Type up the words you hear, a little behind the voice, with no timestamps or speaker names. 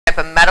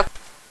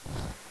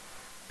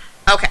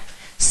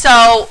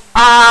So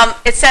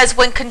it says,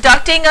 when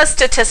conducting a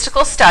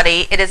statistical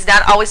study, it is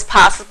not always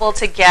possible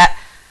to get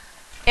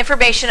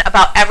information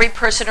about every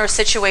person or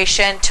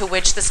situation to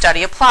which the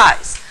study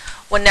applies.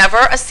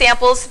 Whenever a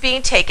sample is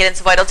being taken,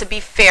 it's vital to be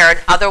fair. In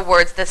other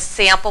words, the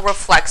sample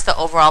reflects the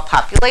overall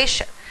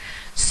population.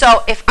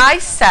 So if I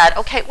said,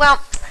 okay,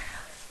 well,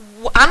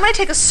 I'm going to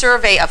take a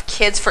survey of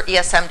kids for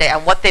ESM Day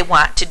on what they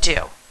want to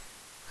do.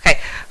 Okay,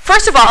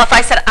 first of all, if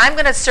I said I'm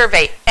going to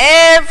survey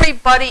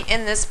everybody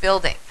in this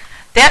building,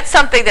 that's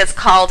something that's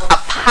called a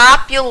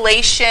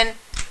population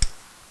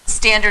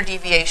standard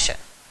deviation.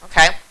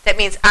 Okay, that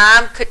means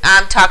I'm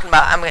talking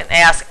about, I'm going to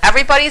ask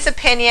everybody's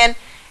opinion,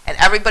 and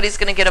everybody's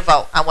going to get a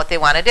vote on what they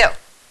want to do.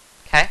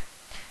 Okay,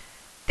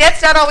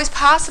 that's not always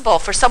possible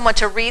for someone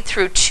to read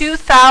through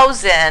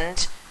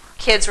 2,000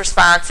 kids'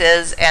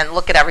 responses and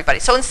look at everybody.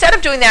 So instead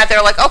of doing that,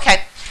 they're like,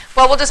 okay,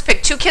 well, we'll just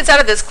pick 2 kids out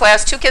of this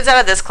class, 2 kids out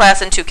of this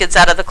class, and 2 kids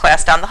out of the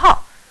class down the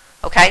hall.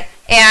 Okay,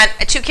 and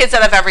 2 kids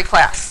out of every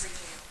class.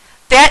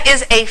 That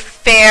is a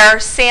fair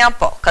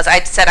sample, because I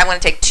said I'm going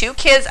to take 2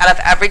 kids out of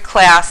every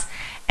class,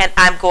 and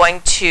I'm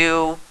going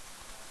to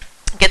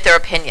get their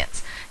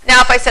opinions. Now,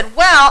 if I said,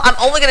 well, I'm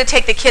only going to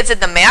take the kids in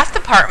the math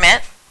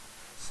department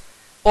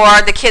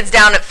or the kids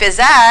down at phys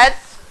ed,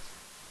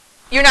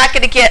 you're not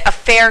going to get a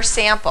fair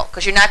sample,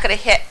 because you're not going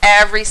to hit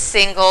every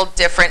single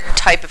different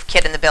type of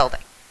kid in the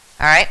building.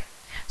 All right?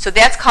 So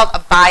that's called a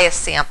bias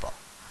sample.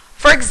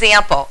 For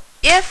example,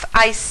 if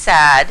I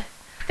said,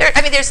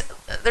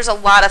 there's a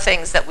lot of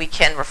things that we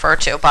can refer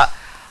to, but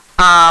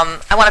I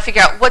want to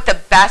figure out what the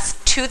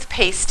best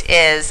toothpaste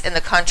is in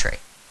the country.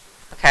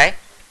 Okay?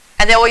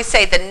 And they always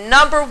say the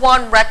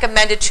 #1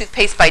 recommended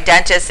toothpaste by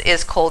dentists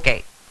is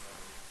Colgate.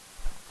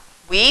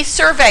 We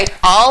surveyed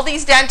all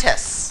these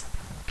dentists.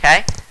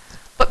 Okay?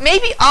 But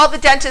maybe all the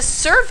dentists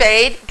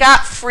surveyed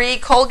got free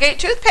Colgate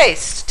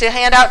toothpaste to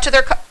hand out to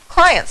their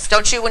clients.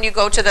 Don't you, when you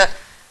go to the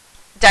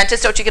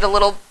dentist, don't you get a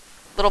little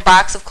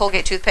box of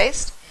Colgate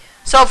toothpaste?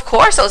 So of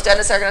course those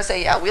dentists are going to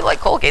say, yeah, we like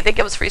Colgate. They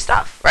give us free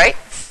stuff, right?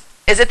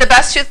 Is it the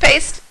best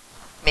toothpaste?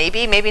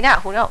 Maybe, maybe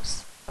not. Who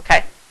knows?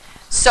 Okay.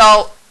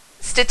 So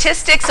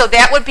statistics, so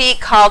that would be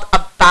called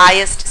a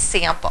biased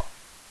sample.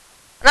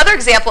 Another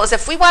example is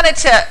if we wanted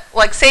to,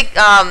 like say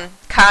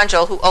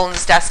Conjo, who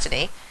owns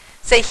Destiny,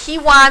 say he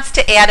wants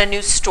to add a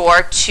new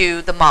store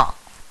to the mall.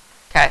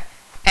 Okay.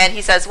 And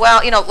he says,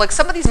 well, like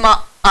some of these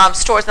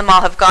stores in the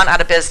mall have gone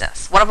out of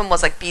business. One of them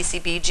was like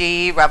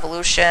BCBG,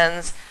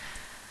 Revolutions.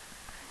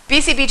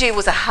 BCBG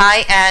was a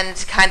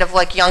high-end kind of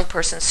like young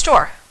person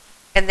store,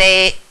 and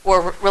they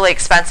were really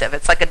expensive.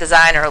 It's like a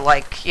designer,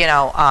 like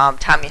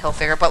Tommy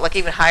Hilfiger, but like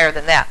even higher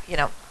than that.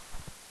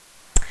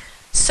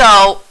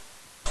 So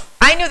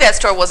I knew that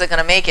store wasn't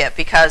going to make it,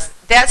 because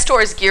that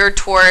store is geared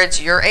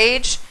towards your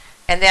age,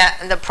 and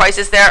the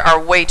prices there are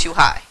way too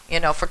high,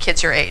 for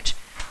kids your age.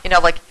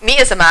 Like me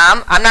as a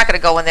mom, I'm not going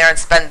to go in there and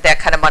spend that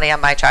kind of money on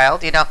my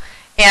child.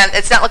 And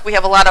it's not like we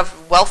have a lot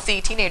of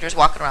wealthy teenagers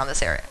walking around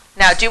this area.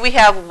 Now, do we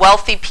have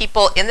wealthy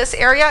people in this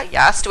area?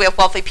 Yes. Do we have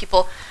wealthy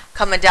people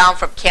coming down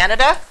from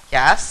Canada?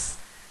 Yes.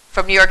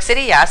 From New York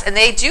City? Yes. And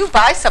they do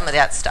buy some of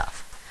that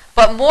stuff.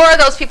 But more of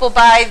those people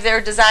buy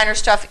their designer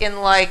stuff in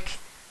like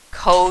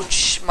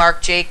Coach,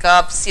 Marc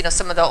Jacobs,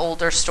 some of the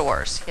older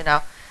stores,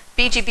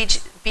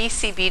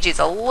 BCBG is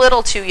a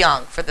little too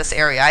young for this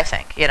area, I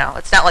think.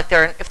 It's not like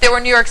if they were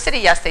in New York City,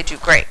 yes, they do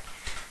great.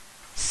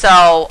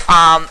 So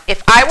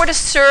if I were to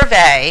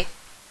survey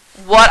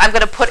what I'm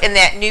going to put in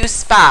that new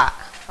spot,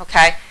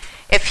 okay,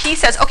 if he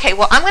says, okay,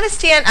 well, I'm going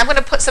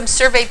to put some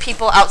survey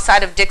people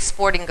outside of Dick's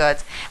Sporting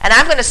Goods, and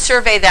I'm going to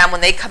survey them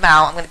when they come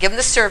out. I'm going to give them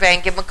the survey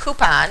and give them a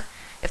coupon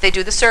if they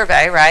do the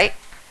survey, right?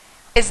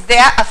 Is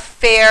that a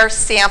fair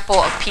sample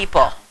of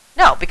people?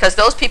 No, because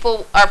those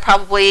people are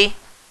probably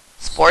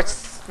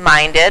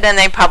sports-minded, and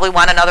they probably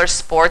want another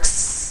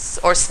sports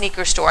or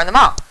sneaker store in the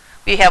mall.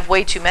 We have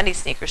way too many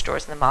sneaker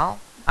stores in the mall,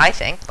 I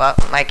think,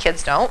 but my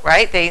kids don't,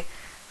 right?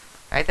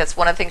 Right? That's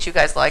one of the things you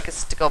guys like,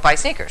 is to go buy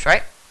sneakers,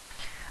 right?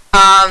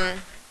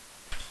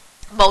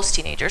 Most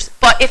teenagers.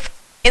 But if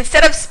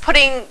instead of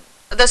putting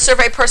the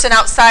survey person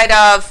outside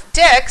of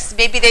Dick's,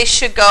 maybe they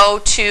should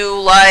go to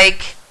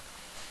like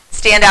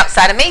stand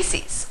outside of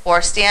Macy's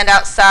or stand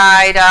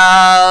outside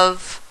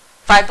of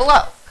Five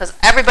Below, because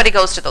everybody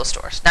goes to those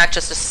stores, not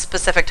just a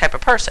specific type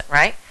of person,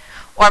 right?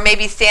 Or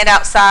maybe stand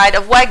outside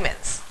of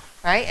Wegmans,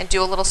 right, and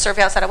do a little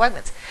survey outside of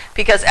Wegmans,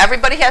 because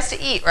everybody has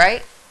to eat,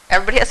 right?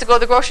 Everybody has to go to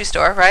the grocery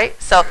store,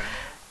 right? So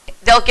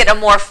they'll get a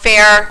more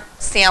fair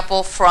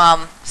sample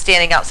from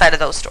standing outside of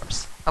those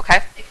stores,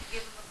 okay? They could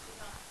give them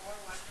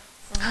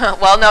a coupon for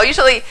Wegmans. Well, no,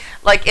 usually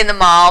like in the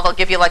mall, they'll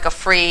give you like a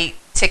free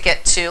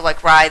ticket to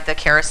like ride the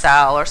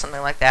carousel or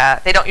something like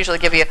that. They don't usually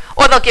give you,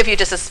 or they'll give you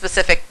just a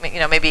specific,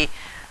 maybe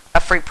a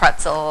free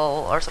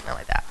pretzel or something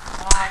like that.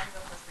 Oh, I can go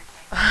for free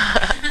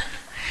things.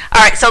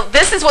 All right, so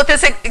this is what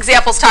this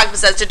example is talking about. It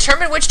says,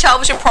 determine which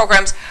television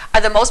programs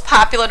are the most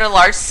popular in a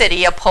large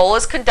city. A poll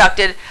is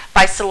conducted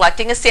by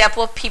selecting a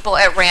sample of people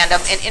at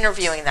random and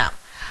interviewing them.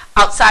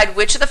 Outside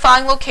which of the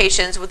following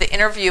locations would the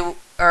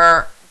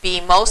interviewer be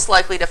most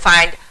likely to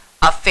find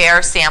a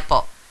fair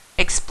sample?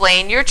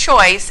 Explain your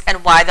choice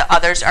and why the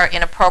others are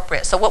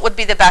inappropriate. So what would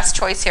be the best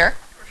choice here?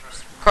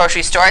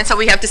 Grocery store. And so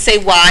we have to say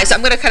why. So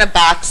I'm going to kind of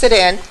box it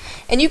in.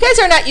 And you guys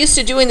are not used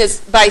to doing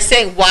this by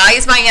saying why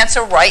is my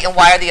answer right and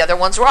why are the other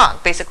ones wrong,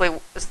 basically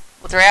is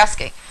what they're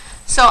asking.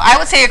 So I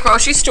would say a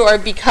grocery store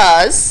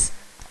because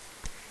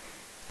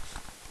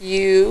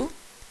you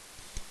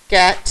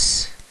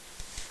get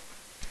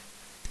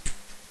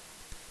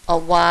a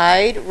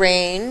wide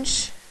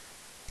range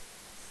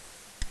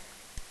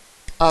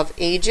of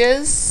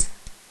ages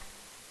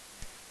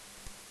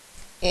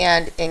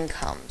and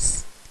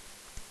incomes.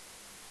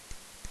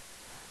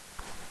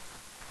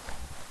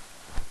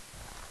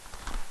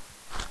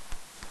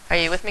 Are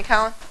you with me,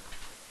 Colin?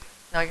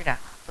 No, you're not.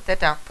 Put that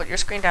down. Put your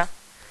screen down.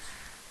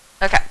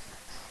 Okay.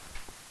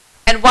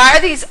 And why are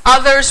these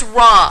others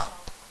wrong?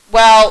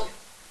 Well,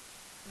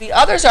 the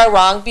others are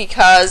wrong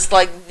because,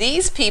 like,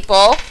 these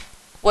people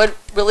would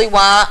really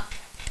want,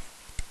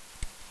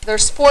 they're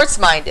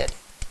sports-minded.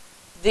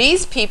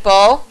 These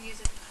people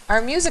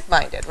are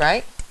music-minded,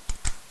 right?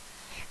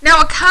 Now,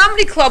 a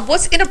comedy club,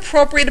 what's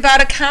inappropriate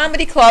about a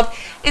comedy club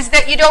is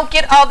that you don't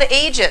get all the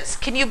ages.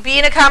 Can you be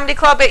in a comedy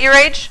club at your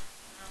age?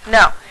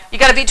 No. You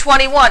got to be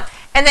 21.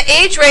 And the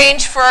age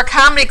range for a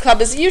comedy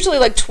club is usually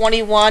like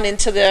 21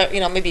 into the,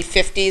 maybe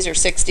 50s or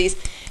 60s.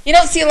 You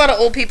don't see a lot of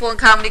old people in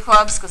comedy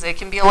clubs because they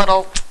can be a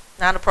little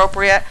not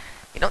appropriate.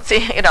 You don't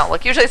see,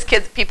 like usually it's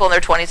kids, people in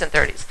their 20s and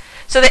 30s.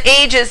 So the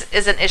age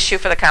is an issue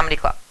for the comedy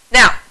club.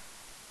 Now,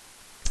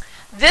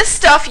 this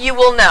stuff you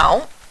will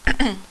know.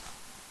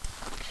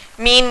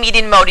 Mean,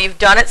 median, mode. You've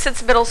done it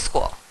since middle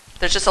school.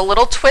 There's just a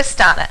little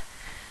twist on it.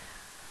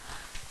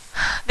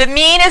 The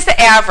mean is the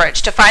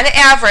average. To find the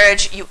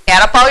average, you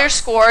add up all your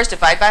scores,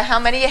 divide by how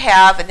many you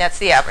have, and that's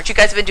the average. You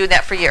guys have been doing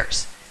that for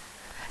years.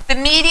 The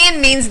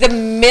median means the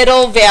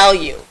middle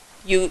value.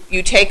 You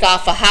take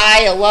off a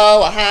high, a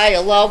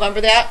low,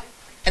 remember that?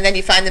 And then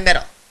you find the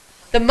middle.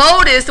 The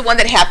mode is the one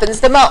that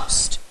happens the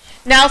most.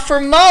 Now for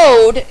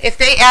mode, if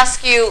they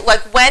ask you,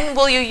 like, when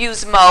will you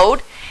use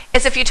mode,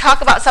 is if you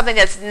talk about something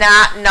that's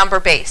not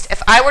number-based.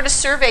 If I were to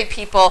survey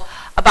people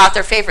about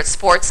their favorite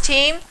sports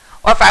team,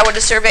 or if I were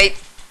to survey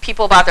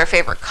people about their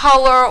favorite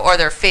color or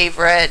their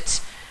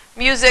favorite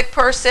music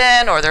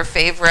person or their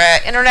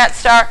favorite internet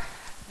star,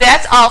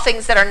 that's all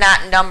things that are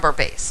not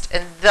number-based.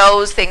 And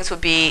those things would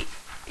be,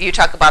 you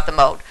talk about the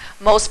mode.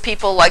 Most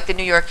people like the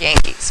New York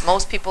Yankees.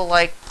 Most people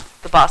like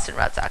the Boston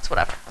Red Sox,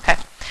 whatever. Okay.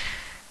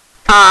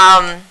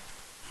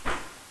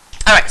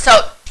 All right,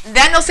 so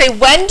then they'll say,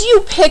 when do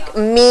you pick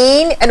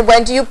mean and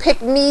when do you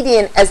pick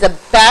median as the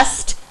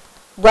best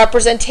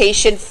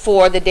representation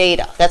for the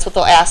data? That's what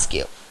they'll ask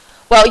you.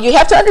 Well, you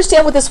have to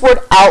understand what this word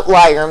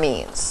outlier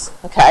means,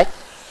 okay?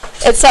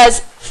 It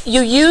says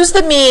you use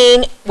the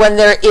mean when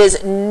there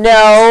is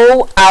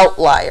no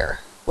outlier,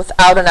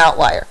 without an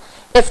outlier.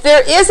 If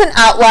there is an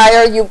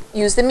outlier, you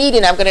use the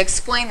median. I'm going to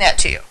explain that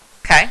to you,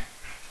 okay?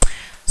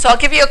 So I'll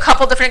give you a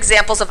couple different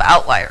examples of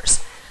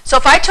outliers. So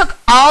if I took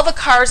all the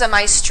cars on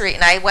my street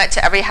and I went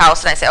to every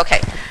house and I say, okay,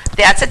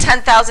 that's a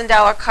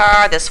 $10,000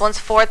 car, this one's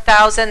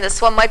 $4,000,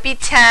 this one might be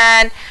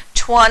 10,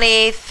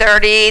 20,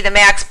 30, the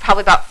max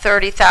probably about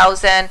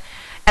 30,000.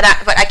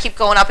 But I keep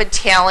going up and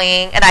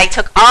tallying, and I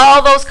took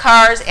all those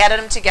cars, added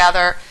them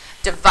together,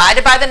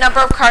 divided by the number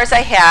of cars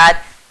I had,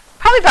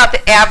 probably about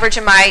the average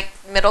in my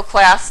middle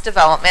class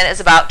development is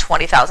about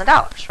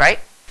 $20,000, right?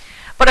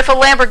 But if a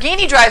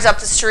Lamborghini drives up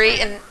the street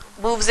and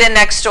moves in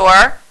next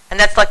door, and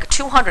that's like a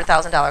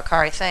 $200,000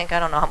 car, I think. I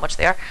don't know how much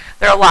they are.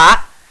 They're a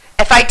lot.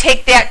 If I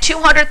take that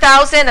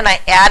 $200,000 and I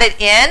add it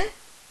in,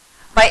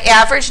 my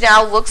average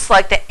now looks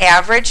like the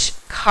average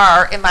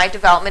car in my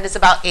development is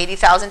about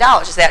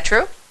 $80,000. Is that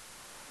true?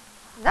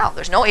 No,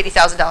 there's no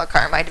 $80,000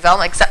 car in my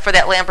development except for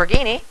that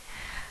Lamborghini.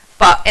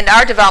 But in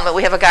our development,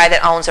 we have a guy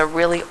that owns a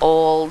really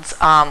old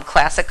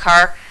classic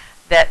car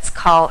that's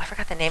called, I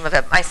forgot the name of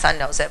it, my son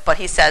knows it, but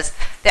he says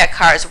that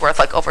car is worth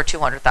like over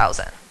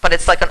 $200,000. But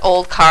it's like an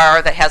old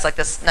car that has like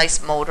this nice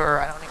motor,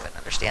 I don't even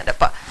understand it,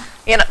 but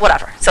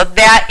whatever. So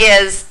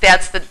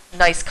that's the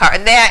nice car.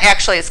 And that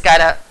actually has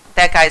got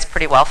that guy's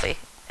pretty wealthy.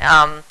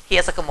 He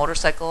has like a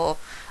motorcycle,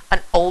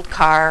 an old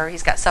car,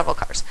 he's got several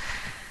cars.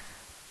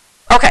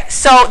 Okay,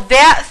 so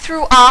that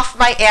threw off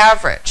my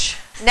average.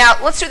 Now,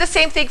 let's do the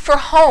same thing for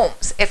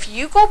homes. If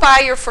you go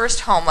buy your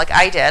first home, like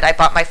I did, I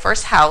bought my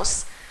first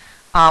house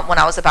when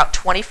I was about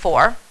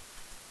 24,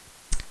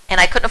 and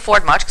I couldn't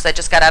afford much because I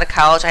just got out of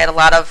college. I had a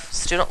lot of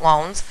student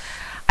loans.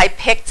 I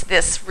picked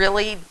this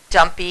really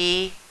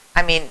dumpy,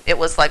 it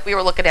was like we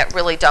were looking at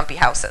really dumpy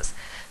houses.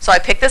 So I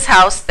picked this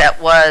house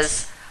that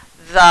was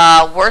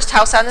the worst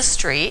house on the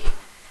street.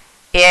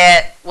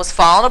 It was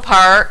falling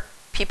apart.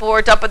 People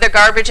were dumping their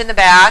garbage in the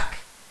back.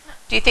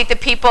 Do you think the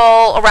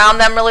people around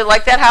them really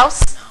liked that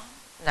house?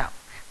 No.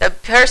 The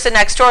person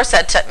next door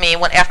said to me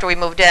after we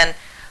moved in,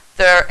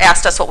 they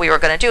asked us what we were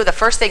going to do. The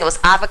first thing, it was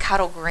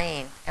avocado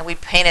green, and we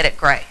painted it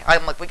gray.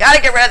 I'm like, we got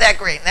to get rid of that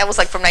green. That was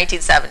like from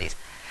 1970s.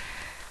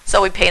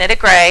 So we painted it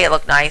gray. It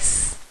looked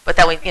nice. But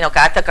then we,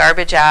 got the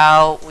garbage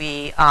out.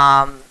 We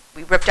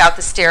we ripped out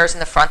the stairs in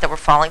the front that were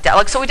falling down.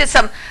 Like, so we did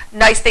some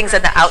nice things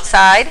on the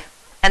outside,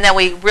 and then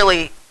we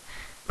really,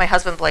 my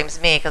husband blames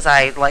me because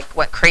I like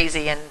went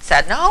crazy and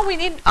said, no, we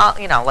need,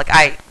 you know, like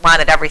I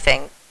wanted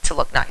everything to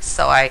look nice.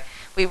 So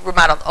we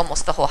remodeled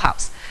almost the whole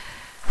house.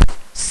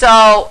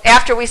 So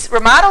after we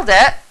remodeled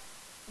it,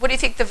 what do you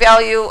think the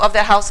value of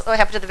the house, what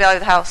happened to the value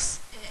of the house?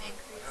 It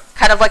increased.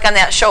 Kind of like on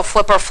that show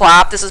Flip or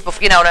Flop. This is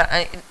before, you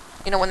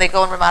know, when they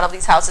go and remodel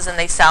these houses and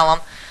they sell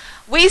them.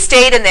 We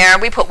stayed in there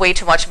and we put way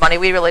too much money.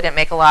 We really didn't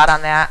make a lot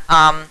on that.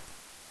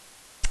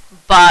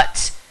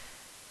 But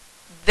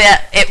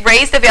it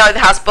raised the value of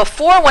the house.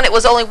 Before, when it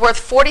was only worth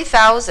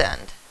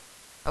 $40,000,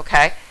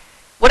 okay,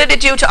 what did it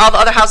do to all the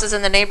other houses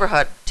in the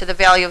neighborhood, to the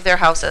value of their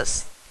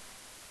houses?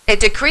 It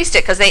decreased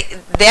it because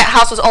that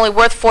house was only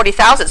worth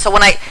 $40,000. So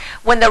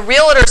when the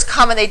realtors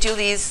come and they do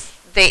these,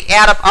 they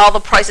add up all the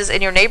prices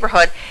in your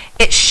neighborhood,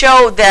 it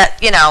showed that,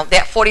 you know,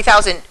 that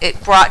 $40,000,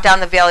 it brought down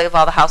the value of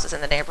all the houses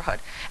in the neighborhood.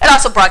 It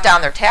also brought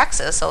down their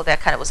taxes, so that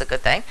kind of was a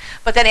good thing.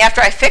 But then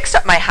after I fixed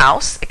up my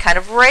house, it kind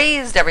of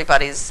raised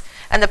everybody's,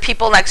 and the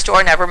people next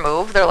door never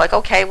moved. They're like,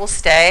 okay, we'll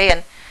stay,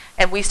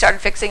 and we started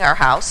fixing our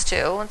house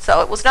too, and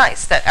so it was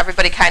nice that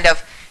everybody kind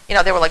of, you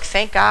know, they were like,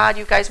 thank God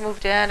you guys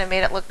moved in and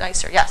made it look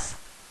nicer. Yes?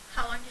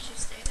 How long did you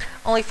stay there?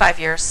 Only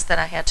 5 years, then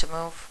I had to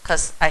move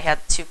because I had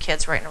 2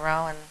 kids right in a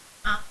row, and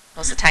it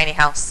was a tiny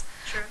house.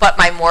 Sure. But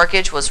my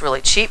mortgage was really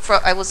cheap.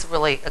 I was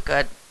really a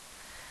good,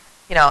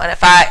 you know, and if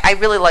I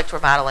really liked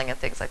remodeling and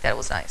things like that. It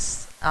was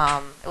nice.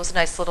 It was a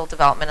nice little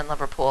development in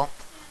Liverpool.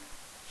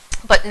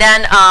 But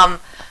then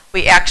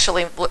we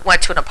actually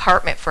went to an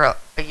apartment for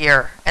a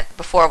year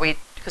before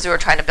because we were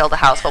trying to build a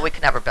house, but we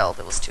could never build.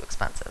 It was too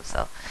expensive.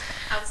 So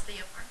How was the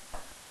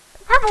apartment?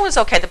 the apartment was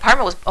okay. The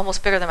apartment was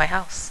almost bigger than my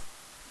house.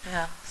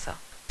 Yeah. So. All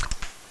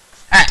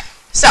right.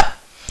 So,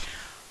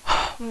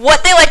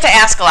 what they like to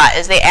ask a lot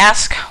is they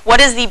ask, what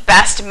is the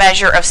best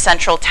measure of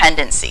central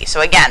tendency?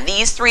 So again,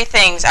 these 3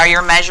 things are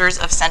your measures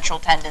of central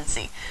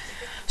tendency.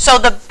 So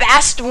the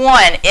best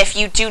one, if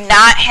you do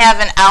not have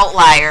an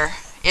outlier,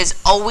 is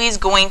always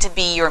going to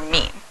be your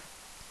mean.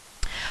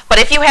 But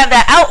if you have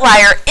that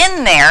outlier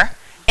in there,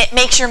 it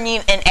makes your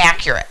mean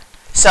inaccurate.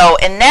 So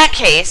in that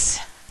case,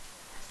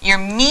 your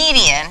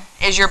median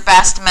is your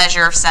best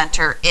measure of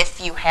center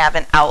if you have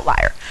an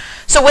outlier.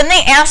 So when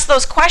they ask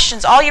those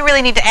questions, all you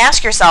really need to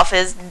ask yourself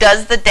is,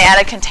 does the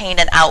data contain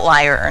an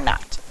outlier or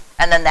not?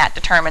 And then that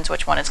determines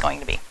which one it's going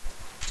to be.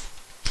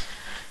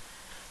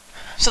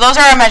 So those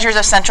are our measures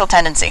of central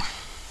tendency.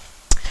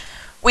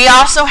 We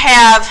also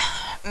have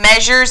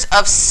measures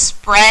of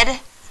spread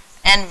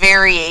and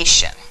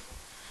variation.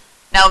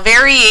 Now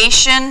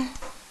variation,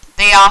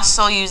 they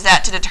also use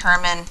that to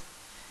determine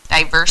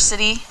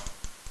diversity.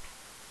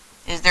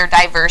 Is there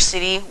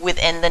diversity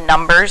within the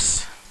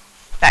numbers?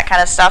 That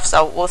kind of stuff.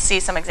 So we'll see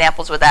some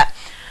examples with that.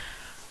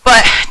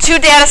 But 2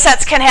 data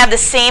sets can have the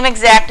same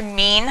exact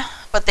mean,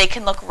 but they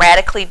can look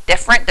radically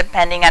different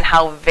depending on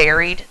how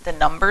varied the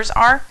numbers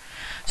are.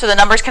 So the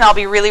numbers can all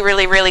be really,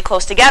 really, really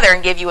close together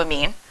and give you a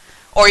mean.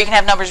 Or you can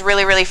have numbers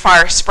really, really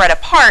far spread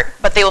apart,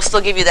 but they will still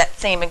give you that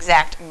same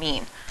exact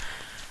mean.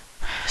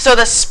 So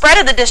the spread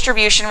of the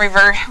distribution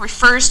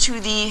refers to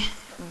the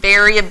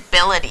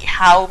variability.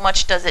 How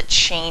much does it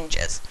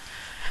changes?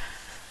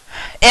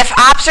 If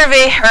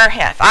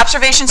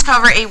observations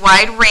cover a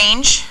wide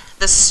range,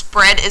 the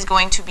spread is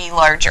going to be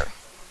larger.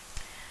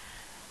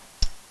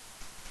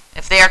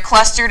 If they are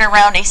clustered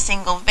around a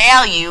single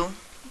value,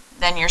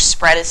 then your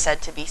spread is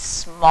said to be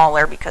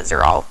smaller because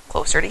they're all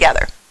closer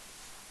together.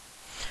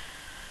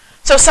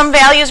 So some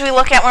values we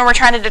look at when we're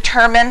trying to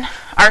determine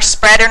our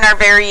spread and our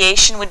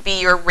variation would be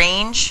your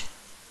range,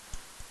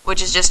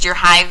 which is just your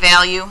high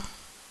value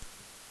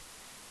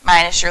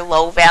minus your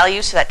low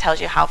value, so that tells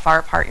you how far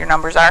apart your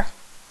numbers are.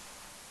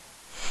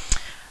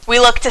 We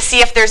look to see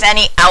if there's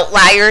any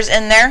outliers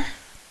in there,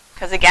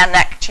 because again,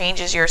 that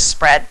changes your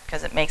spread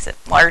because it makes it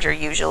larger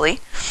usually.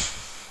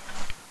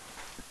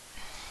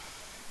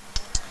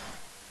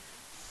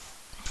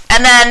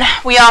 And then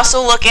we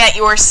also look at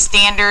your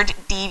standard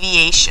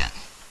deviation.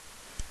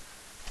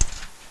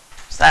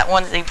 So that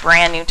one's a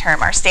brand new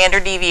term, our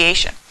standard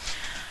deviation.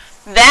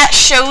 That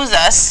shows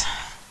us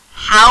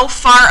how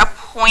far a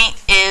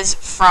point is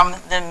from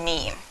the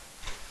mean.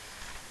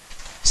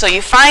 So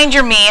you find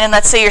your mean, and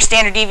let's say your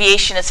standard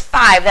deviation is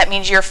 5. That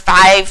means you're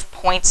 5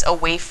 points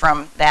away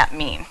from that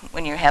mean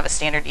when you have a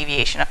standard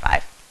deviation of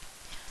 5.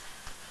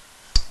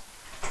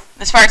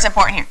 This part's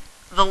important here.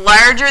 The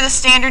larger the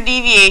standard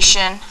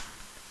deviation,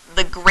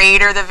 the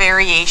greater the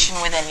variation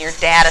within your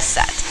data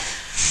set.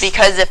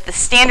 Because if the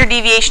standard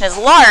deviation is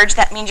large,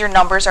 that means your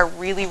numbers are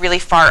really, really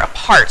far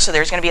apart. So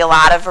there's going to be a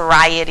lot of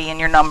variety in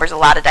your numbers, a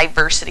lot of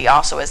diversity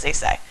also, as they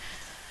say.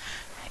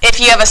 If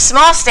you have a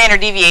small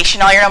standard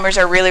deviation, all your numbers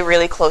are really,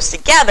 really close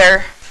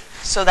together,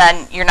 so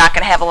then you're not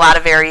going to have a lot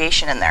of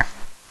variation in there.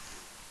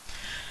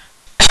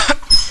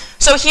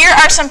 So here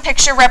are some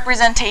picture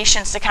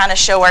representations to kind of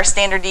show our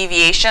standard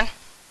deviation.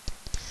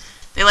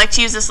 They like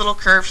to use this little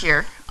curve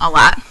here a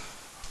lot.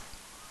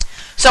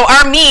 So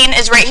our mean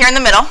is right here in the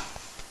middle.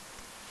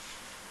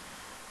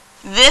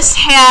 This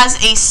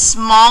has a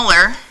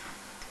smaller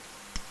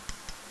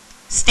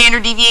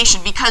standard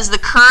deviation because the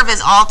curve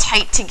is all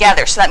tight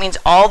together. So that means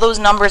all those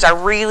numbers are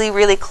really,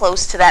 really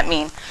close to that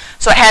mean.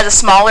 So it has a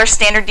smaller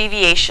standard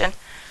deviation.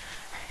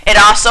 It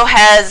also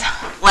has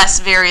less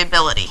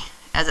variability,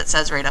 as it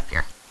says right up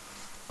here.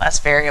 Less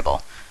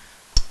variable,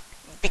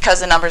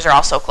 because the numbers are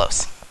all so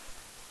close.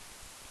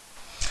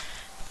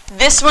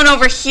 This one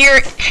over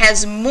here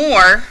has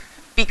more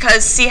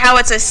because see how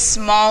it's a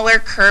smaller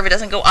curve, it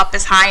doesn't go up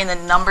as high and the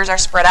numbers are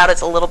spread out,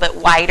 it's a little bit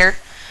wider.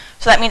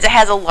 So that means it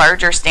has a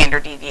larger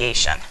standard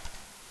deviation.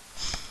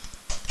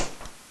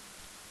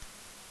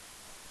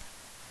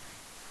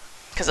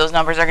 Because those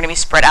numbers are going to be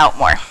spread out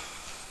more.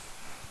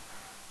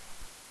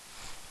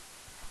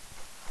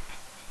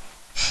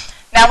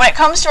 Now when it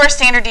comes to our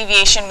standard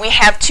deviation, we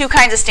have two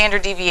kinds of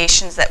standard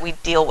deviations that we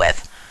deal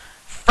with.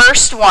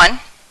 First one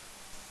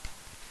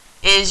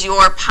is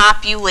your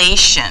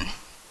population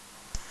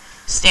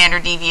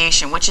standard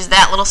deviation, which is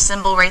that little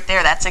symbol right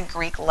there. That's a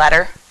Greek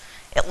letter.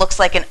 It looks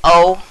like an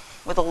O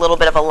with a little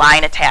bit of a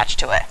line attached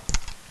to it.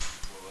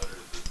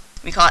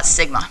 We call it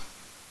sigma.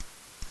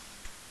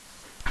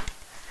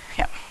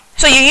 Yeah.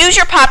 So you use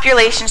your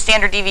population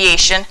standard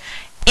deviation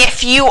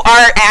if you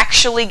are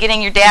actually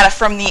getting your data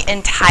from the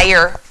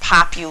entire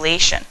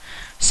population.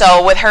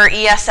 So with her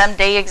ESM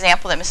day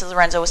example that Mrs.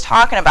 Lorenzo was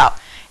talking about,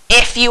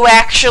 if you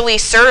actually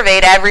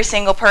surveyed every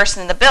single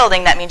person in the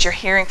building, that means you're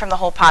hearing from the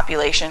whole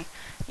population,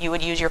 you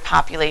would use your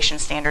population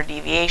standard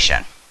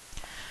deviation.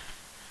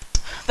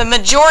 The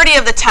majority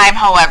of the time,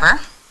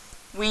 however,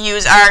 we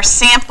use our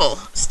sample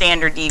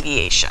standard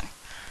deviation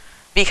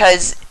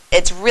because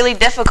it's really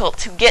difficult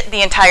to get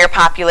the entire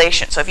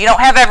population. So if you don't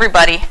have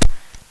everybody,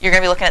 you're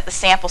going to be looking at the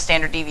sample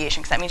standard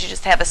deviation because that means you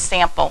just have a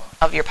sample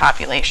of your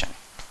population.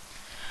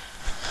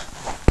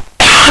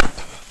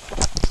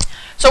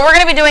 So we're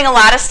going to be doing a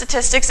lot of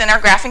statistics in our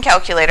graphing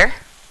calculator.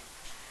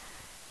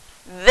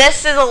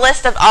 This is a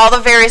list of all the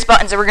various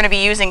buttons that we're going to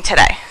be using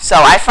today. So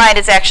I find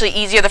it's actually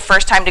easier the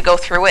first time to go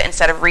through it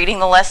instead of reading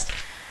the list,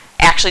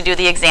 actually do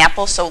the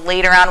example. So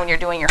later on when you're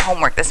doing your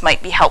homework, this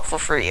might be helpful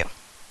for you.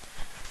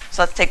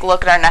 So let's take a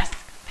look at our next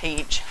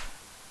page.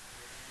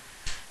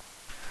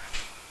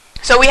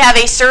 So we have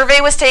a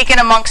survey was taken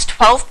amongst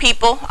 12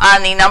 people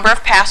on the number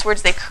of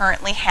passwords they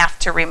currently have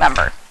to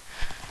remember.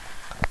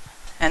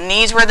 And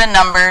these were the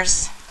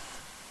numbers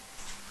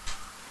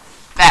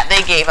that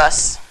they gave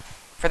us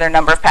for their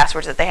number of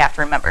passwords that they have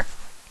to remember.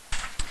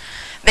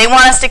 They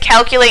want us to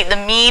calculate the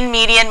mean,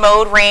 median,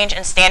 mode, range,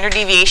 and standard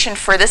deviation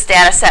for this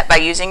data set by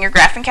using your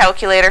graphing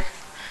calculator.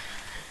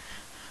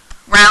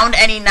 Round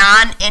any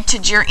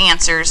non-integer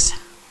answers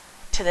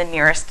to the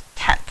nearest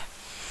tenth.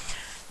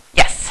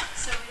 Yes?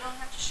 So we don't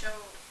have to show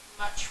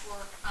much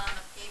work on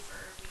the paper.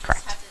 We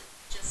Correct. just have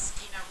to just,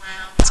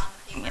 round on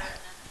the paper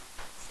and then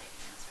say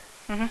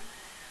the answer. Mm-hmm.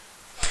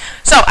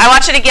 So I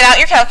want you to get out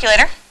your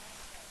calculator.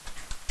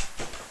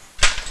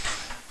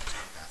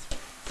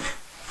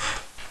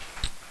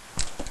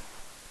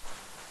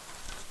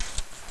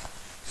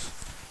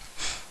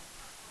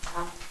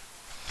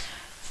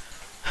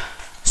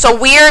 So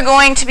we are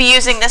going to be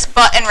using this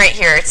button right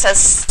here. It says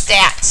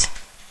stat.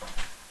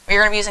 We're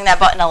going to be using that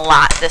button a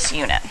lot this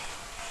unit.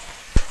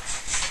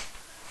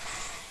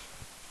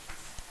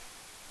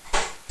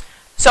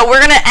 So we're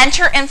going to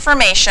enter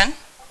information.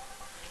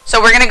 So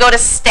we're going to go to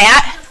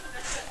stat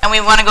and we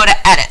want to go to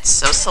edit.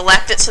 So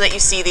select it so that you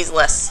see these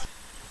lists.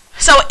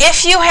 So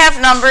if you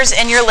have numbers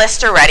in your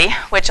list already,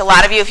 which a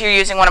lot of you, if you're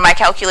using one of my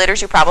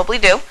calculators, you probably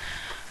do,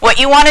 what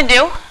you want to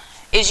do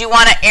is you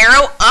want to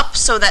arrow up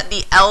so that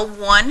the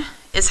L1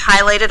 is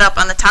highlighted up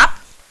on the top.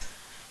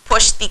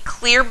 Push the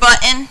clear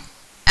button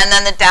and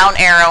then the down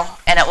arrow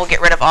and it will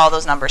get rid of all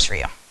those numbers for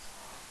you.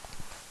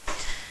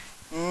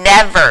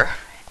 Never,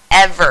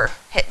 ever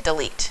hit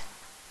delete.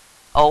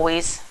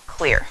 Always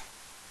clear.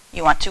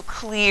 You want to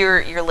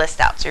clear your list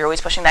out, so you're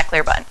always pushing that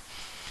clear button.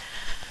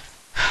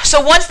 So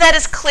once that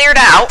is cleared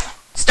out,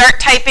 start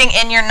typing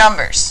in your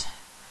numbers.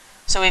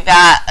 So we've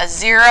got a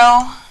 0,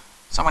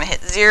 so I'm going to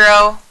hit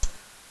 0,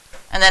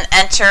 and then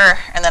enter,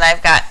 and then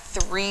I've got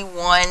 3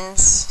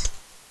 1s.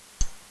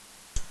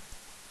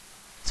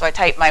 So I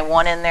type my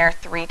 1 in there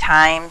 3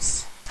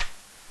 times.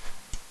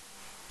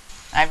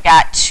 I've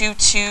got 2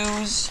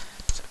 2s,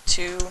 so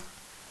 2,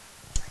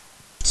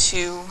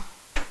 2,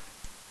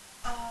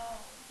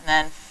 and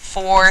then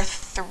 4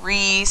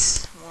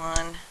 3s,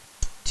 1,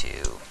 2,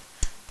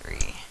 3,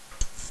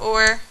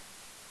 4,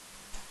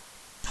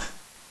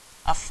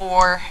 a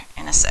 4,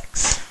 and a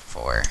 6,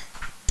 4,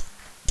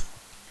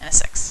 and a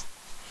 6.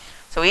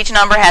 So each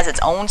number has its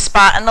own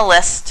spot in the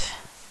list,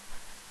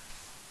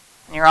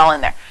 and you're all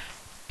in there.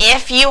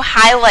 If you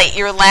highlight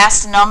your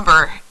last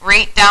number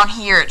right down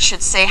here, it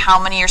should say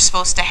how many you're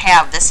supposed to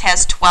have. This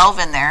has 12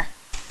 in there.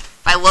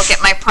 If I look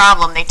at my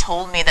problem, they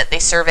told me that they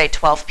surveyed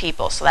 12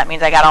 people, so that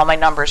means I got all my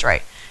numbers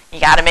right. You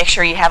got to make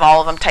sure you have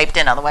all of them typed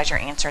in, otherwise your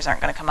answers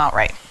aren't going to come out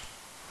right.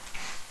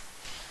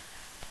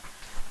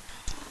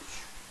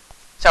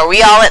 So are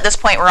we all at this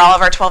point where all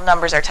of our 12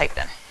 numbers are typed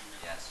in?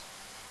 Yes.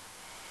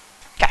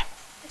 Okay.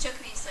 It took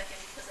me a second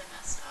because I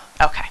messed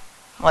Okay,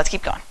 well, let's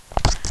keep going.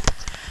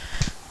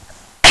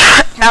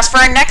 Now, for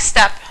our next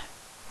step,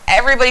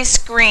 everybody's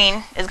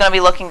screen is going to be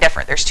looking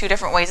different. There's two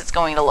different ways it's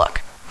going to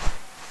look.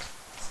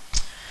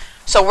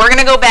 So we're going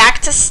to go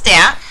back to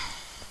stat.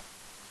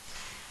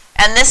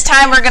 And this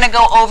time we're going to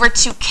go over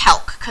to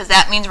calc, because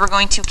that means we're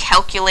going to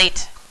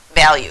calculate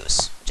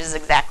values, which is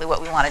exactly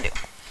what we want to do.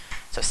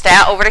 So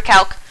stat over to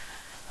calc.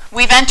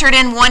 We've entered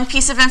in one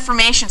piece of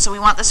information, so we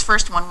want this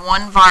first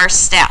one var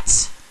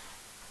stats.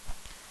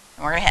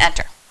 And we're going to hit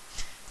enter.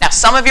 Now,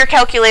 some of your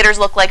calculators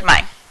look like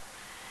mine.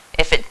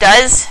 If it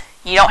does,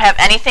 you don't have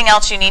anything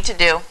else you need to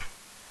do.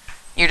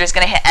 You're just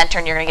going to hit enter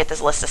and you're going to get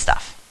this list of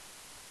stuff.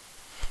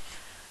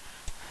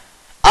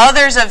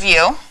 Others of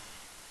you,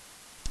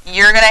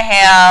 you're going to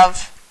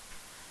have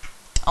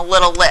a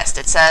little list.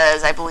 It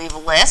says, I believe,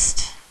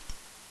 list.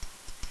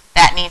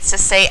 That needs to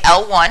say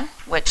L1,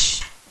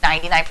 which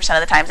 99%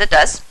 of the times it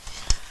does.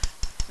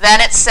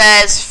 Then it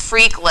says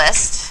freak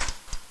list.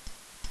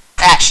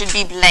 That should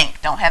be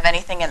blank. Don't have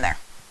anything in there.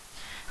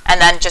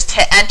 And then just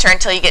hit enter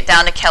until you get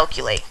down to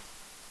calculate.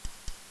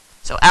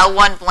 So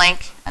L1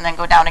 blank, and then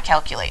go down to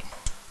calculate.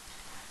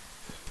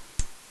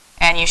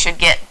 And you should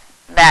get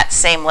that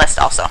same list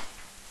also.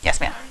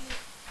 Yes, ma'am.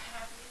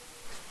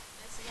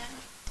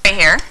 Right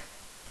here.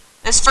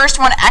 This first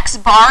one, X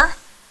bar,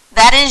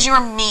 that is your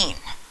mean.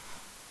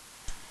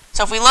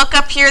 So if we look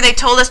up here, they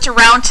told us to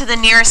round to the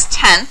nearest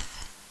tenth.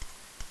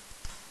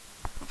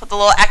 We'll put the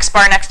little X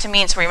bar next to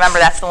mean, so remember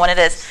that's the one it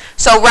is.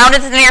 So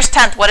rounded to the nearest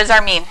tenth, what is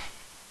our mean?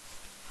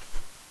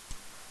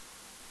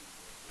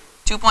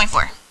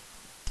 2.4.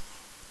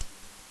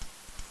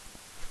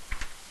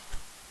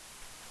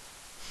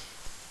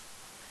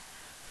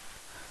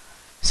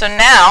 So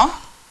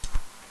now,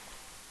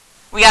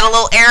 we got a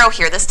little arrow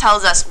here. This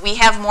tells us we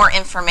have more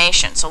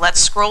information. So let's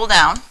scroll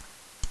down.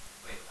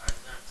 Wait, are they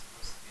not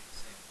supposed to be the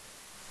same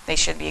thing? They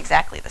should be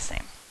exactly the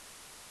same.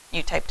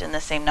 You typed in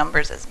the same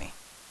numbers as me.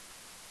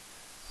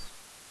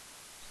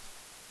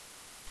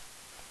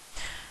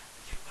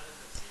 Did you put it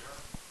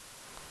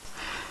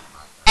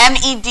at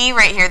 0? MED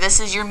right here, this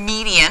is your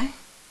median.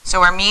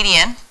 So our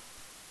median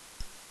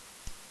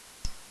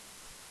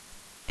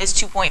is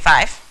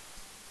 2.5.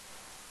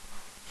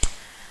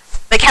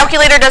 The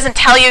calculator doesn't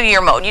tell you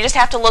your mode. You just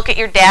have to look at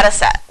your data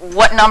set.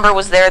 What number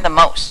was there the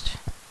most?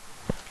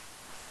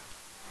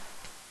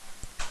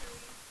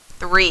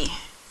 3.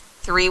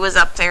 3 was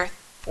up there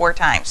 4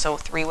 times, so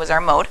 3 was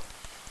our mode.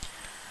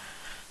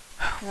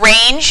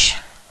 Range,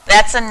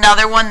 that's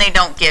another one they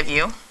don't give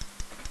you.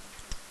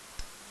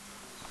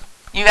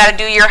 You got to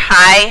do your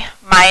high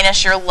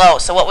minus your low.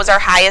 So what was our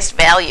highest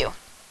value?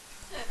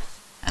 6.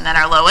 And then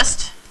our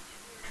lowest?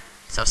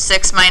 So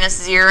 6 minus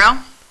 0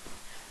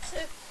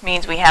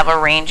 means we have a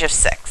range of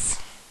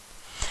 6.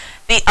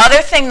 The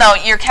other thing though,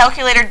 your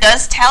calculator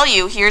does tell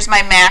you, here's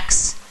my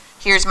max,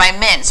 here's my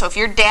min. So if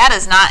your data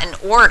is not in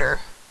order,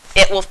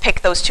 it will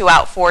pick those two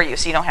out for you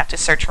so you don't have to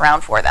search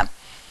around for them.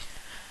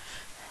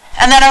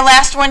 And then our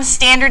last one,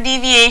 standard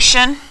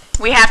deviation.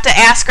 We have to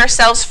ask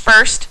ourselves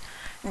first,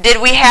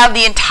 did we have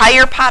the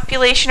entire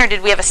population or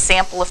did we have a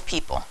sample of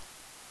people?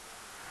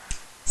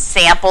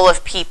 Sample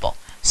of people.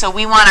 So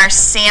we want our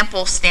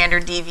sample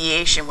standard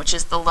deviation, which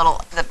is the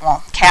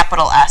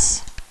capital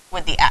S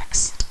with the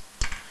X.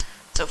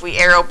 So if we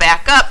arrow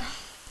back up,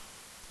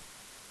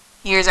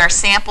 here's our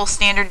sample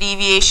standard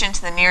deviation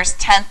to the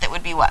nearest tenth. That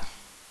would be what?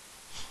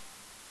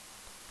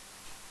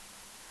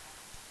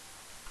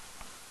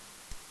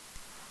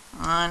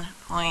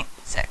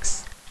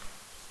 .6.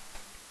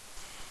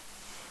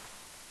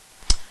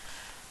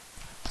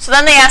 So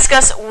then they ask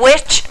us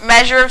which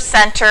measure of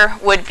center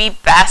would be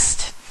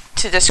best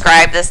to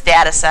describe this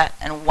data set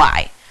and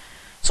why.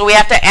 So we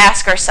have to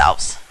ask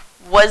ourselves,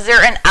 was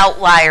there an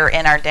outlier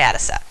in our data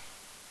set?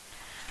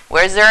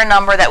 Was there a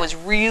number that was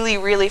really,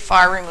 really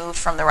far removed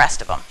from the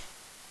rest of them?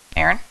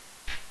 Aaron?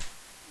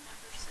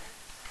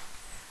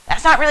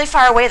 That's not really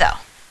far away though.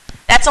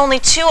 That's only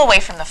 2 away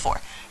from the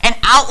 4. An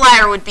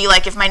outlier would be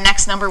like if my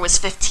next number was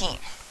 15.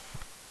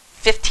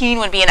 15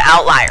 would be an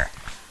outlier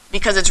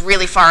because it's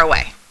really far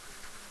away.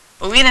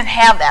 But we didn't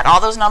have that. All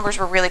those numbers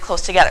were really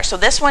close together. So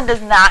this one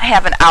does not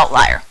have an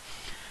outlier.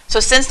 So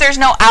since there's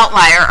no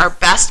outlier, our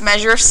best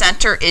measure of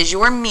center is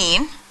your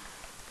mean.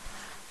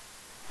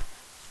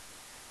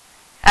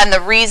 And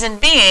the reason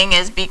being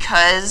is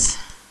because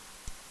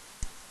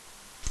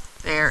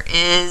there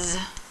is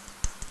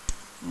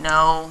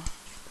no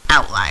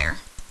outlier.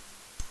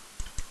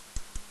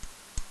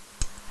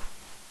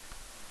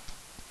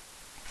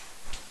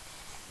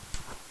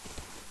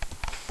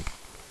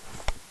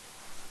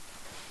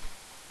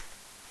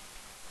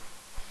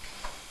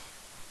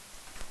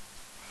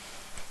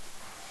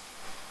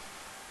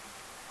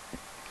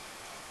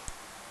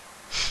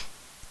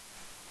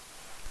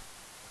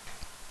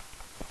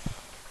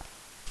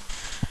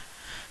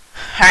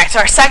 All right, so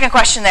our second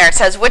question there, it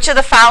says, which of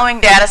the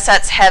following data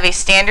sets have a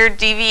standard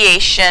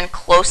deviation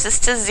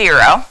closest to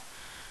 0?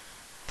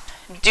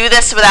 Do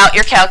this without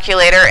your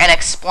calculator and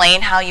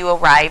explain how you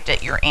arrived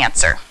at your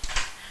answer.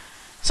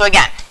 So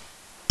again,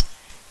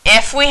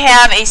 if we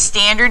have a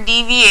standard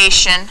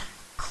deviation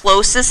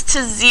closest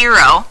to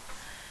 0,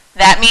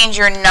 that means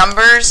your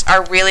numbers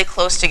are really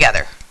close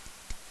together.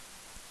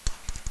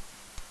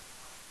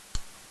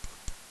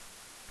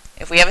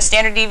 If we have a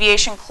standard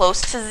deviation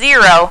close to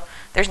 0,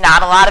 there's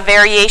not a lot of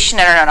variation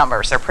in our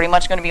numbers. They're pretty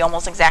much going to be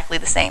almost exactly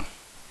the same.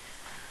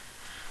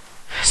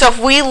 So if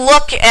we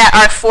look at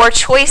our 4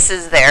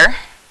 choices there,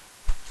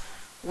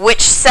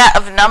 which set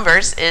of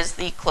numbers is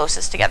the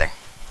closest together?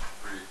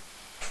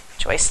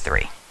 Choice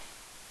 3.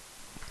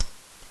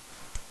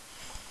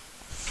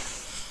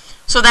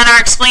 So then our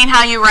explain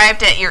how you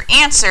arrived at your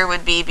answer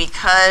would be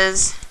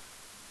because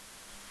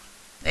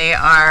they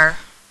are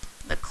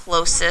the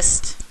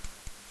closest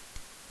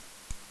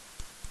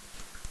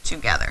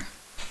together.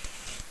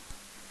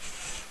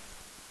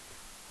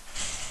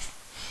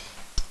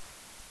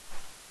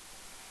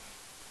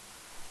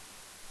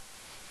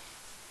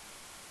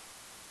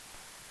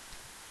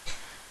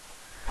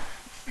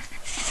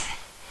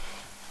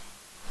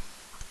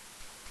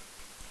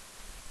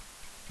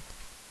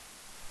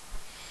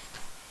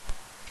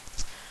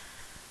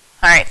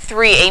 All right,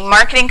 3, a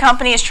marketing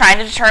company is trying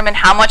to determine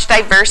how much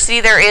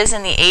diversity there is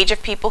in the age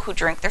of people who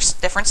drink their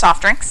different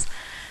soft drinks.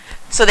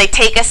 So they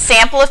take a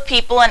sample of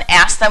people and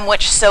ask them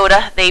which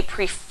soda they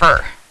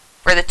prefer.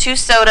 For the 2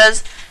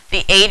 sodas,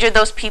 the age of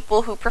those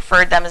people who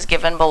preferred them is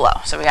given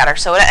below. So we got our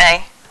soda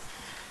A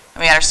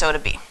and we got our soda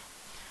B.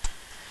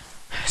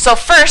 So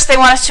first, they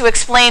want us to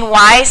explain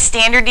why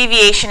standard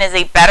deviation is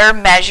a better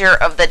measure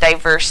of the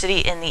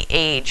diversity in the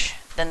age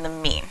than the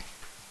mean.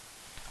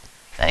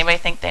 Does anybody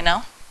think they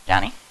know?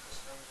 Johnny?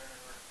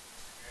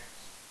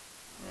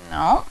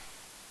 No.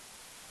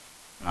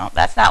 No,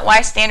 that's not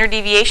why standard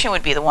deviation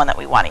would be the one that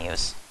we want to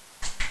use.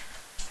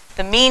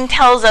 The mean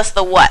tells us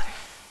the what?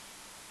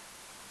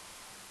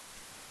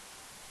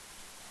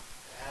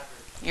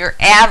 Your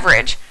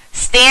average.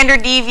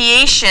 Standard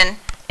deviation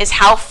is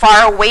how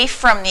far away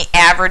from the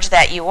average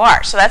that you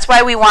are. So that's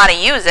why we want to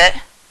use it.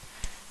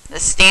 The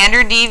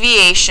standard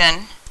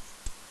deviation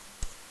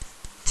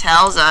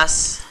tells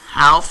us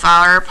how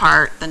far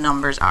apart the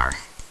numbers are.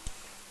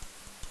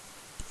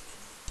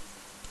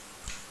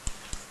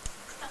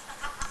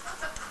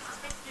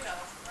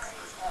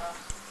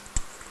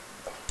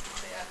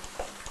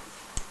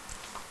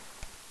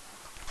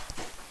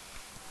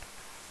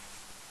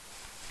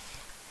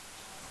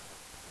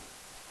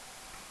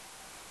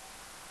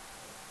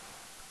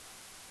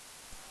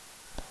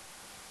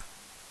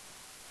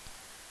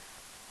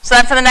 So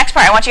then for the next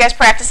part, I want you guys to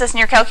practice this in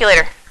your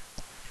calculator.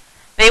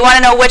 They want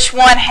to know which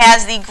one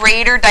has the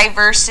greater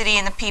diversity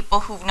in the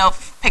people who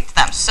picked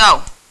them.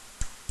 So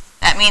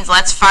that means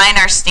let's find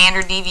our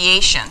standard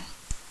deviation.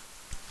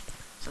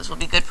 So this will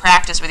be good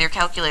practice with your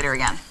calculator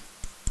again.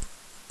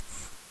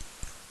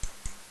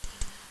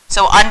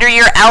 So under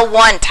your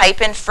L1,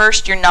 type in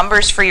first your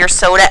numbers for your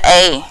soda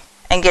A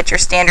and get your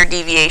standard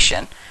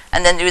deviation.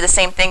 And then do the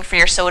same thing for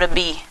your soda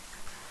B.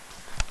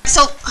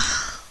 So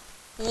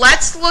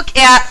let's look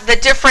at the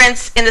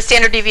difference in the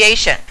standard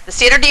deviation. The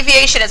standard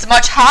deviation is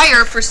much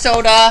higher for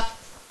soda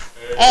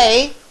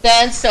A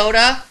than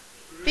soda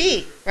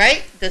B,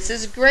 right? This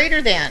is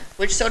greater than.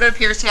 Which soda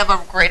appears to have a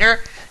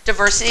greater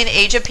diversity in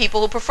age of people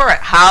who prefer it?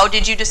 How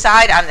did you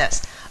decide on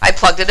this? I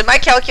plugged it in my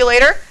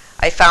calculator.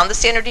 I found the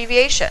standard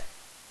deviation.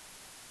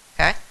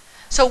 Okay?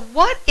 So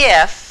what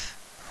if,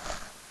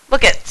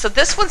 look at, so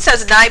this one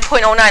says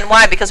 9.09.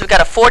 Why? Because we've got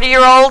a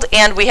 40-year-old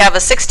and we have a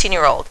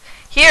 16-year-old.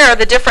 Here,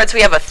 the difference, we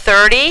have a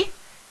 30,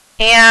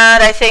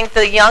 and I think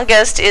the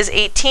youngest is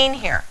 18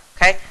 here,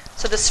 okay?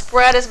 So the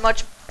spread is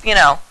much,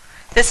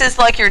 this is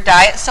like your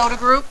diet soda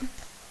group,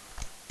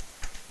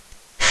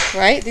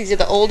 right? These are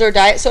the older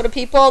diet soda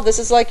people. This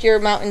is like your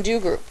Mountain Dew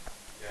group.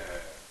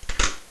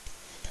 Yeah.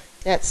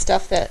 That's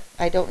stuff that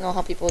I don't know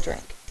how people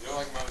drink. You don't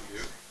like Mountain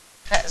Dew?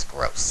 That is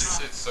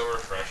gross. It's so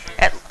refreshing.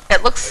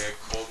 It looks, like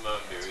a cold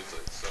Mountain Dew is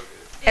like so good.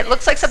 it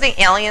looks like something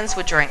aliens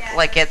would drink,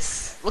 like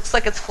looks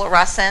like it's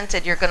fluorescent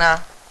and you're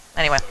gonna,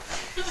 anyway.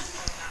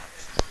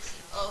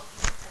 Oh,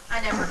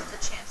 I never had the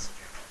chance to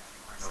drink it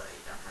anymore, so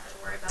you don't have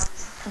to worry about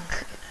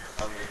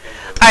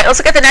it. All right, let's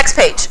look at the next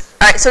page.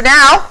 All right, so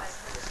now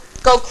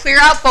go clear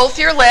out both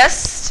your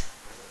lists.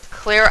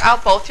 Clear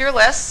out both your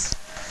lists.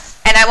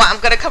 And I'm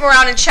going to come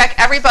around and check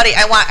everybody.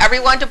 I want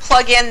everyone to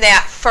plug in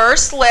that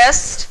first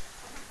list.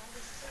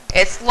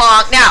 It's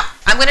long. Now,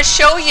 I'm going to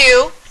show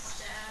you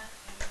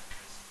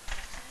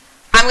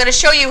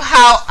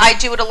how I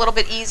do it a little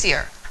bit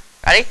easier.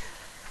 Ready?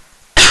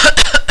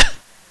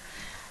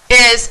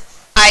 Is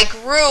I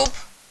group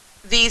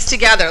these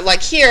together.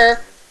 Like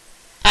here,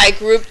 I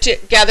grouped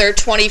together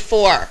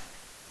 24.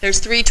 There's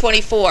 3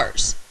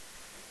 24s.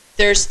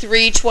 There's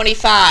 3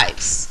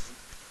 25s.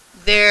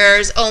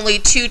 There's only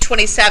 2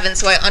 27s,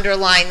 so I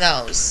underline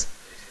those.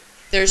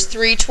 There's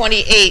 3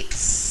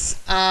 28s.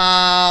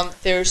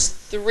 There's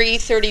 3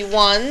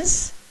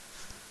 31s.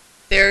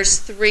 There's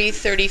 3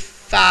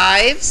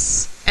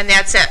 35s. And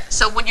that's it.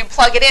 So when you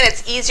plug it in,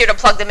 it's easier to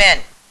plug them in.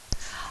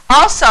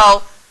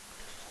 Also,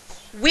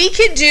 we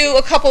could do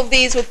a couple of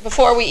these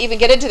before we even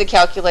get into the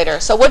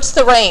calculator. So what's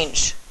the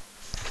range?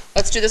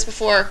 Let's do this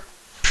before.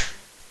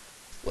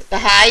 The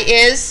high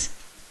is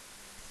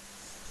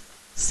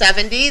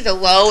 70. The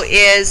low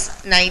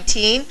is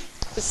 19.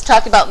 Let's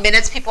talk about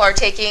minutes people are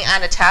taking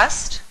on a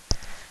test.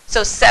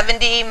 So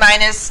 70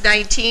 minus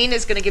 19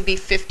 is going to be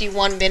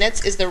 51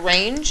 minutes is the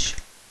range.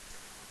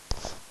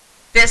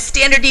 This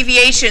standard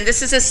deviation,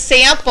 this is a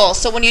sample.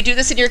 So when you do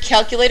this in your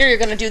calculator, you're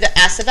going to do the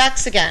S of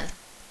x again.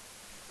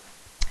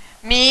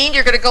 Mean,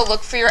 you're going to go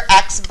look for your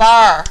x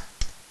bar.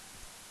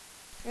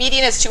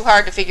 Median is too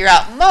hard to figure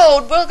out.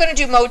 Mode, we're going to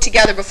do mode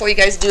together before you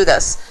guys do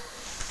this.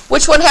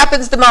 Which one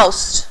happens the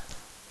most?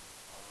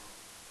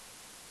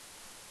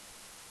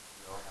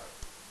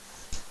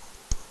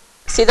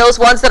 See those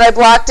ones that I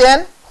blocked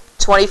in?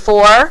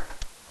 24,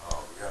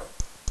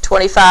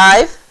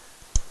 25,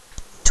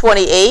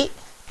 28,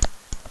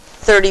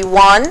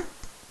 31,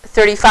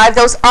 35.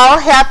 Those all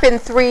happen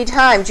 3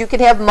 times. You can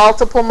have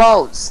multiple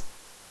modes.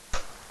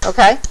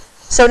 Okay?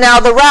 So now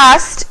the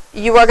rest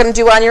you are going to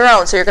do on your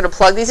own. So you're going to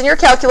plug these in your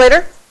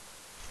calculator,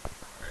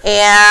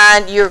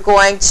 and you're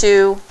going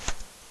to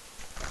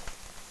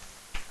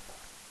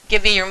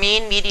give me your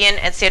mean, median,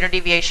 and standard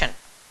deviation.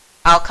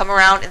 I'll come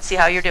around and see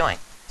how you're doing.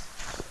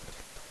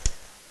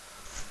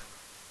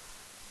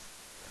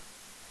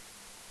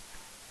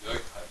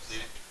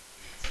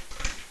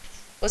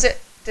 Was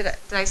it? Did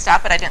I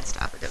stop it? I didn't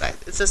stop it, did I?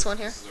 Is this one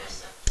here?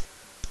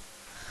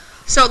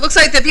 So it looks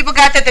like the people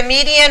got that the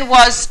median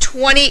was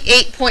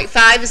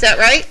 28.5. Is that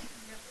right?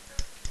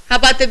 How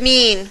about the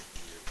mean?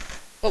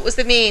 What was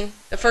the mean?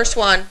 The first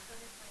one?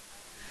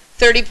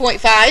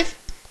 30.5.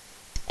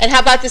 And how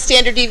about the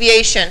standard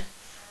deviation?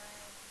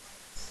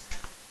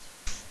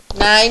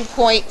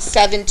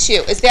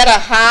 9.72. Is that a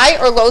high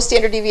or low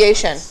standard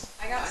deviation?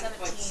 I got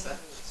 17.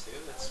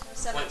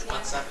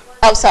 0.17.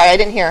 Oh, sorry, I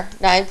didn't hear.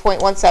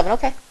 9.17,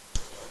 okay.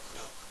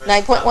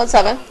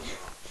 9.17.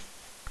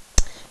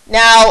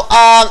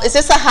 Now, is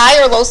this a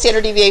high or low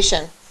standard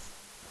deviation?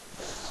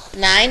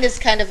 9 is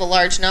kind of a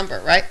large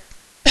number, right?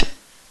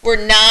 We're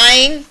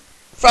 9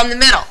 from the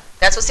middle.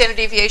 That's what standard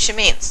deviation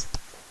means.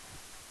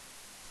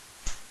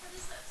 What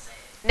does that say?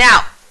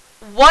 Now,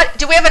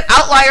 do we have an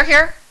outlier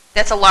here?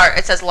 That's a large.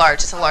 It says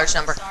large. It's a large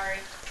number. Sorry.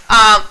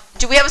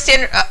 Do we have a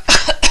standard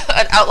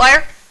an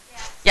outlier?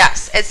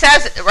 Yes, it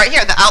says right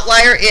here the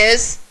outlier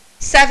is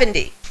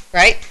 70,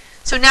 right?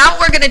 So now what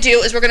we're going to do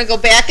is we're going to go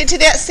back into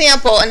that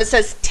sample, and it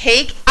says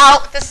take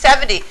out the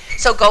 70.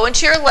 So go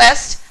into your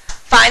list,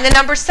 find the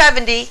number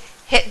 70,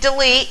 hit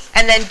delete,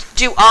 and then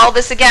do all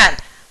this again.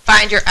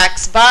 Find your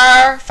x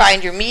bar,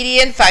 find your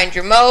median, find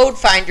your mode,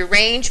 find your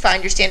range,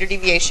 find your standard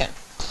deviation.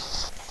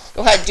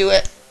 Go ahead, do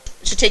it.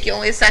 It should take you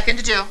only a second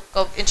to do.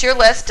 Go into your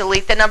list,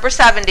 delete the number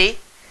 70.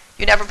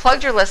 You never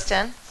plugged your list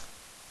in.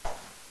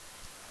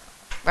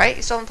 Right?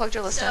 You still haven't plugged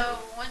your list in? So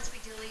once we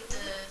delete the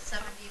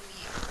 70,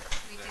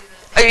 we do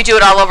the... Oh, you do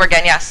it all over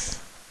again, yes.